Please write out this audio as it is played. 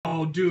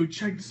Oh, dude,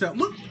 check this out.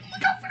 Look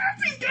how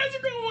fast these guys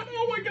are going.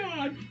 Oh my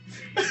god.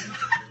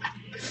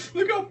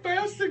 Look how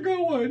fast they're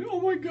going. Oh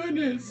my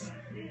goodness.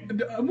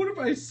 I wonder if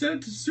I set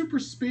it to super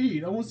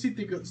speed. I want to see if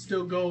they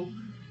still go.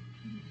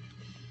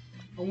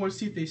 I want to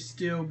see if they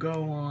still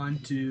go on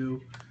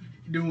to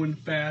doing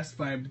fast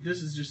fight. But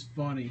this is just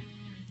funny.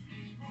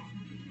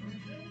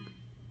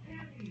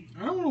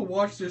 I don't want to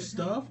watch this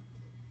stuff.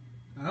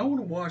 I don't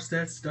want to watch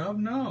that stuff.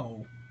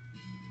 No.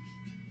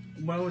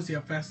 But I want to see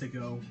how fast they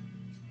go.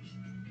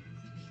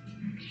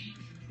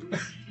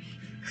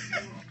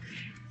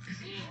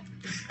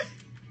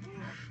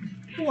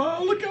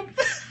 Wow, look how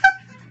fast.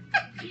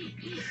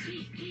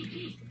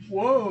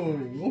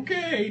 Whoa,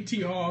 okay,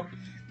 T-Hawk.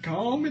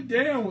 Calm it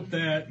down with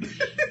that.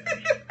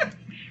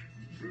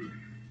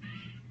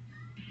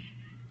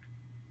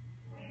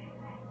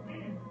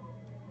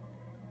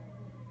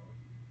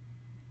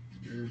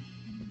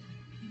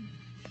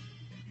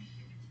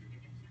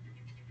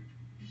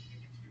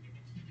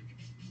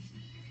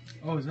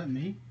 Oh, is that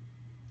me?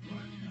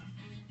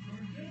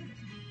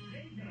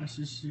 That's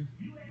just you.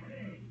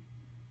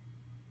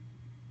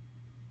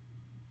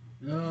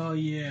 Oh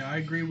yeah, I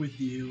agree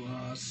with you,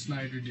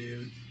 Snyder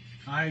dude.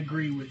 I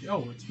agree with you.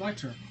 Oh, it's my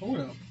turn.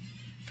 Hold up.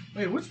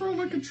 Wait, what's wrong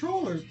with my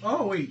controllers?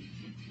 Oh wait,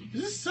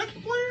 is this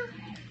second player?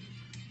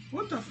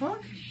 What the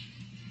fuck?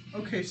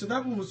 Okay, so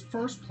that one was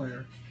first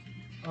player.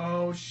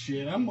 Oh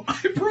shit, I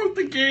broke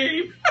the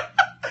game.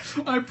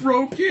 I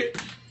broke it.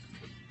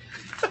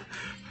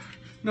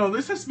 No,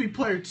 this has to be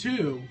player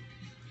 2.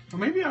 Or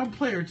maybe I'm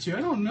player 2. I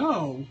don't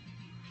know.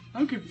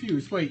 I'm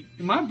confused. Wait,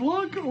 am I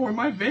Blanca or am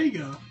I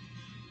Vega?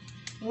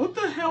 What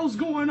the hell's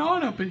going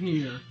on up in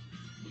here?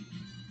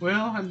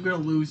 Well, I'm gonna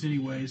lose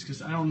anyways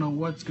because I don't know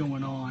what's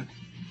going on.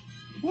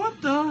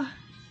 What the?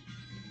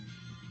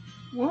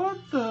 What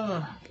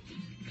the?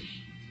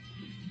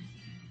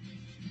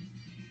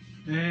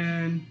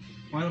 And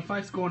while the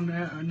fight's going,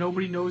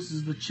 nobody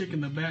notices the chick in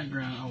the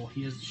background. Oh,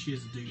 she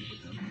has a dude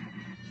with them.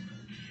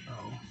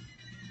 Oh.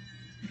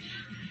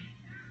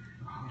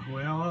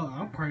 Well,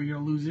 I'm probably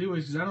gonna lose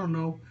anyways because I don't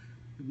know.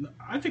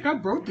 I think I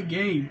broke the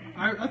game.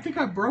 I think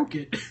I broke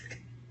it.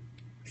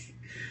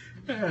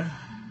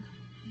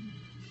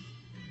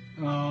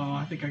 Oh,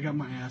 I think I got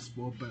my ass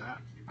whooped, but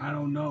I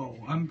don't know.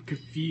 I'm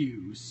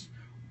confused.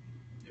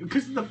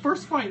 Because the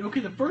first fight, okay,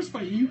 the first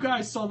fight, you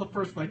guys saw the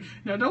first fight.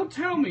 Now, don't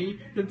tell me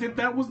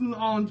that wasn't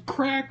on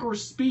crack or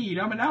speed.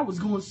 I mean, I was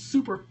going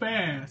super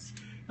fast.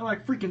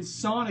 Like freaking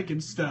Sonic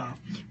and stuff.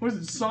 What is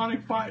it,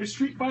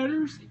 Street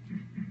Fighters?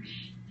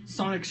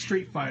 Sonic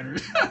Street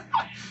Fighters. I mean,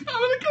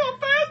 look how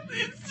fast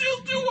it's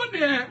still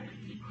doing that.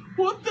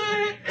 What the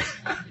heck?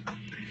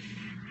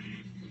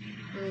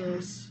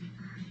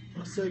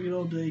 I'll sing it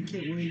all day.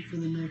 Can't wait for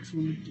the next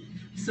one.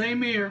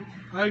 Same here.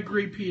 I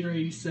agree,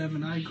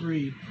 Peter87. I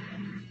agree.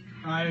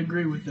 I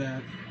agree with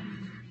that.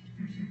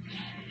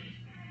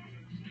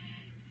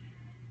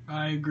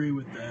 I agree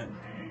with that.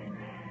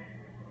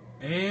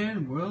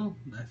 And, well,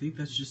 I think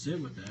that's just it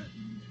with that.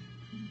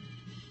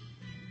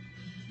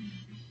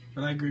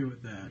 But I agree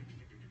with that.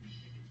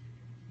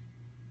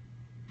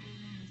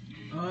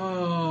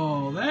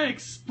 Oh, that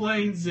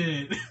explains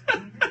it.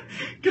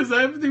 Because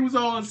everything was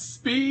all on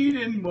speed,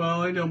 and,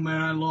 well, I know,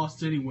 man, I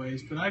lost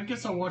anyways. But I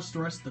guess I'll watch the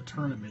rest of the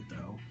tournament,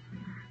 though.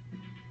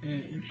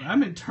 And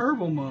I'm in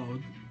turbo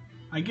mode.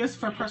 I guess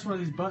if I press one of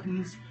these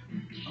buttons...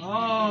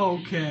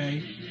 Oh,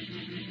 okay.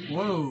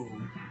 Whoa.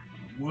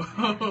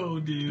 Whoa,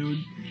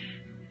 dude.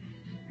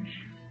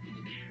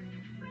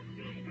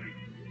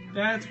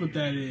 That's what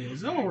that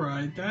is.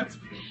 Alright, that's...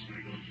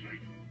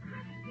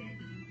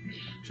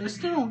 I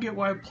still don't get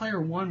why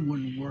player 1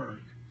 wouldn't work.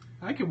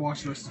 I can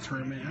watch the rest of the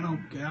tournament. I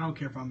don't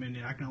care if I'm in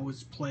it. I can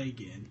always play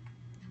again.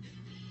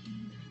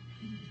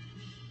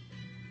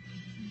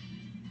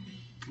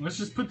 Let's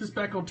just put this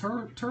back on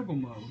turbo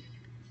mode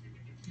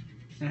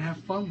and have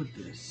fun with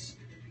this.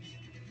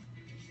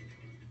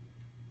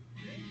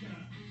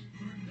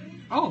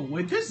 Oh,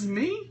 wait, this is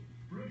me?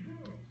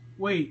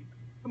 Wait,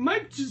 am I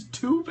just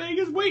 2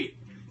 Vegas? Wait,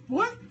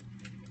 what?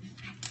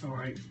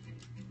 Alright.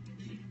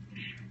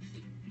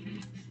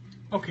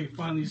 Okay,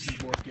 finally this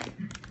is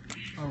working.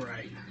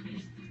 Alright.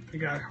 I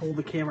gotta hold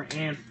the camera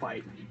and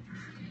fight.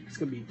 It's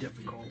gonna be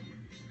difficult.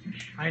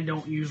 I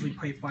don't usually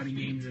play fighting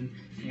games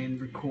and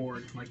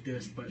record like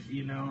this, but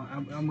you know,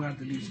 I'm gonna have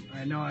to do.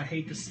 I know I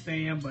hate to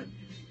spam, but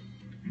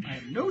I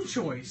have no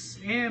choice.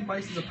 And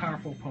Bison's a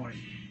powerful opponent.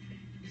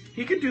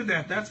 He could do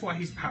that. That's why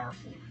he's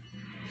powerful.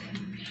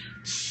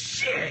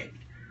 Shit.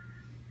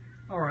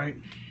 All right.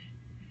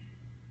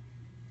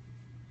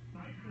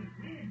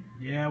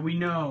 Yeah, we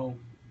know.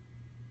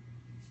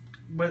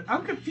 But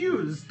I'm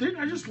confused. Didn't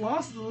I just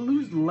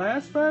lose the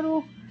last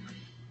battle?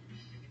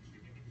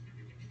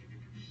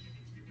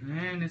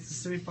 And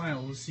it's the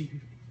semifinal. Let's see.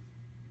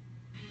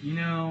 You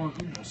know,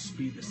 I'm gonna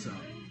speed this up.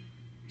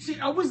 See,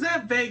 I was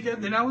that Vega,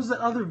 then I was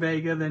the other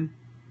Vega, then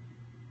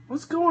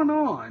what's going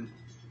on?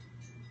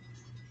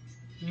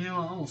 You know,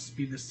 I'll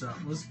speed this up.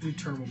 Let's do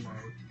turbo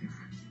mode.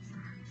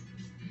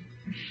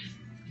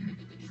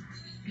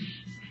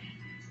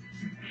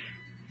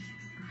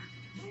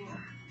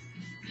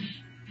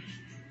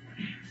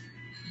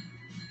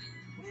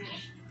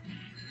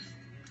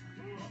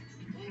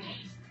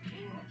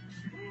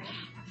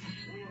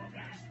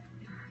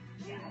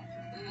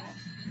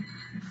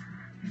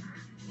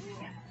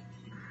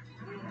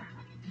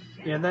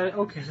 Yeah, that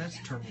okay. That's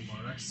turbo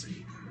mode. I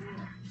see.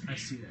 I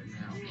see that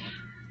now.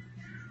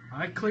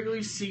 I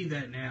clearly see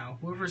that now.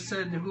 Who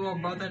all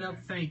brought that up,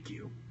 thank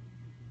you.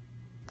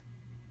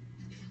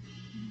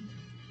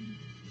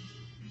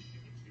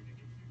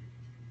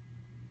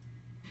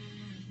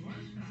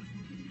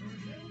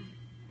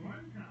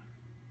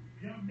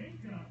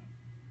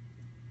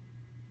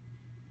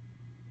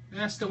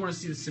 I still want to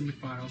see the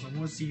semifinals. I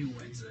want to see who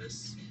wins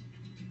this.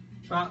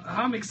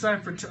 I'm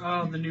excited for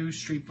the new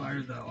Street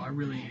Fighter, though. I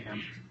really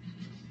am.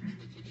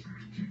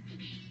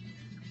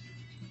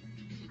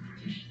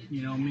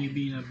 You know, me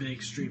being a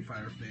big Street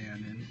Fighter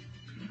fan, and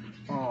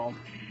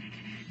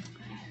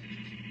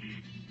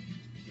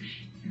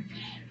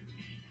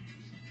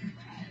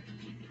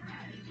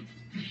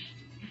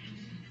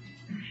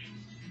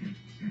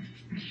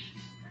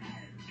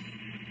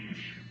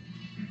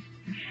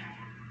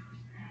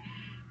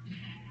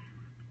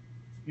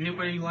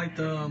anybody like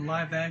the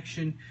live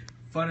action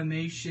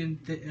Funimation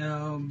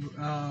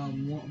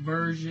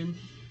version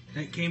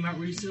that came out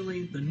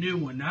recently? The new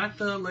one, not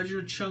the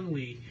Legend of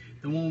Chun-Li,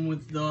 the one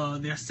with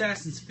the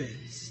Assassin's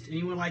Fist.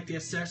 Anyone like the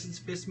Assassin's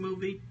Fist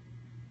movie?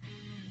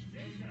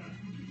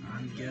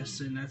 I'm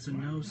guessing that's a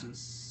no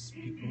since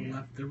people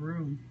left the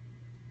room.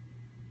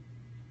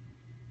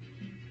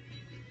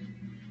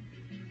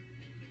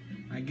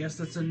 I guess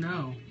that's a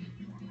no.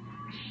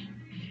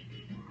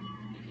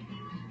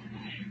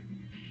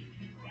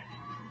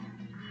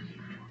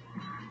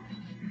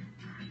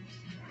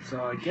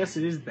 So I guess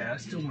it is bad. I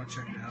still want to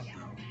check it out though.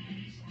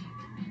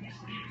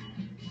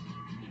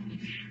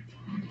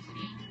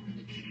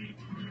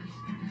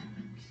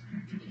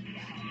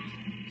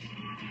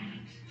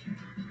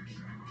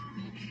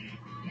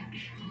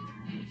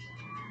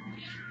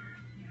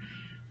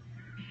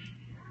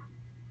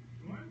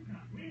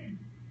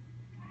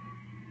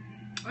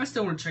 I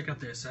still want to check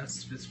out the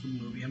Assassin's Fist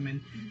movie. I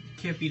mean,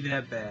 it can't be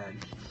that bad.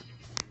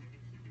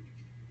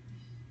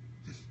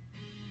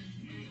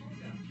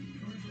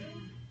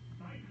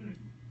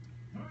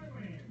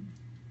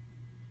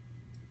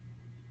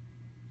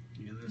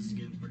 Yeah, this is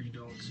getting pretty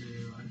dull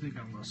too. I think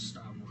I'm gonna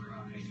stop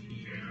right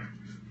here.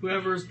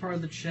 Whoever is part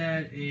of the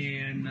chat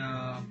and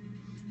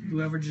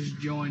whoever just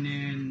joined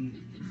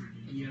in,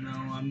 you know,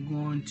 I'm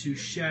going to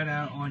shout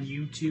out on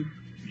YouTube.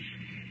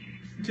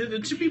 To the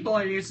two people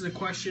I answer the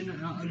questions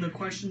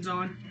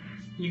on,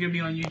 you're gonna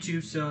be on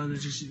YouTube, so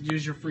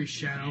there's your free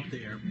shout out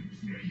there.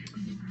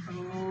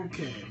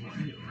 Okay,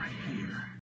 right here.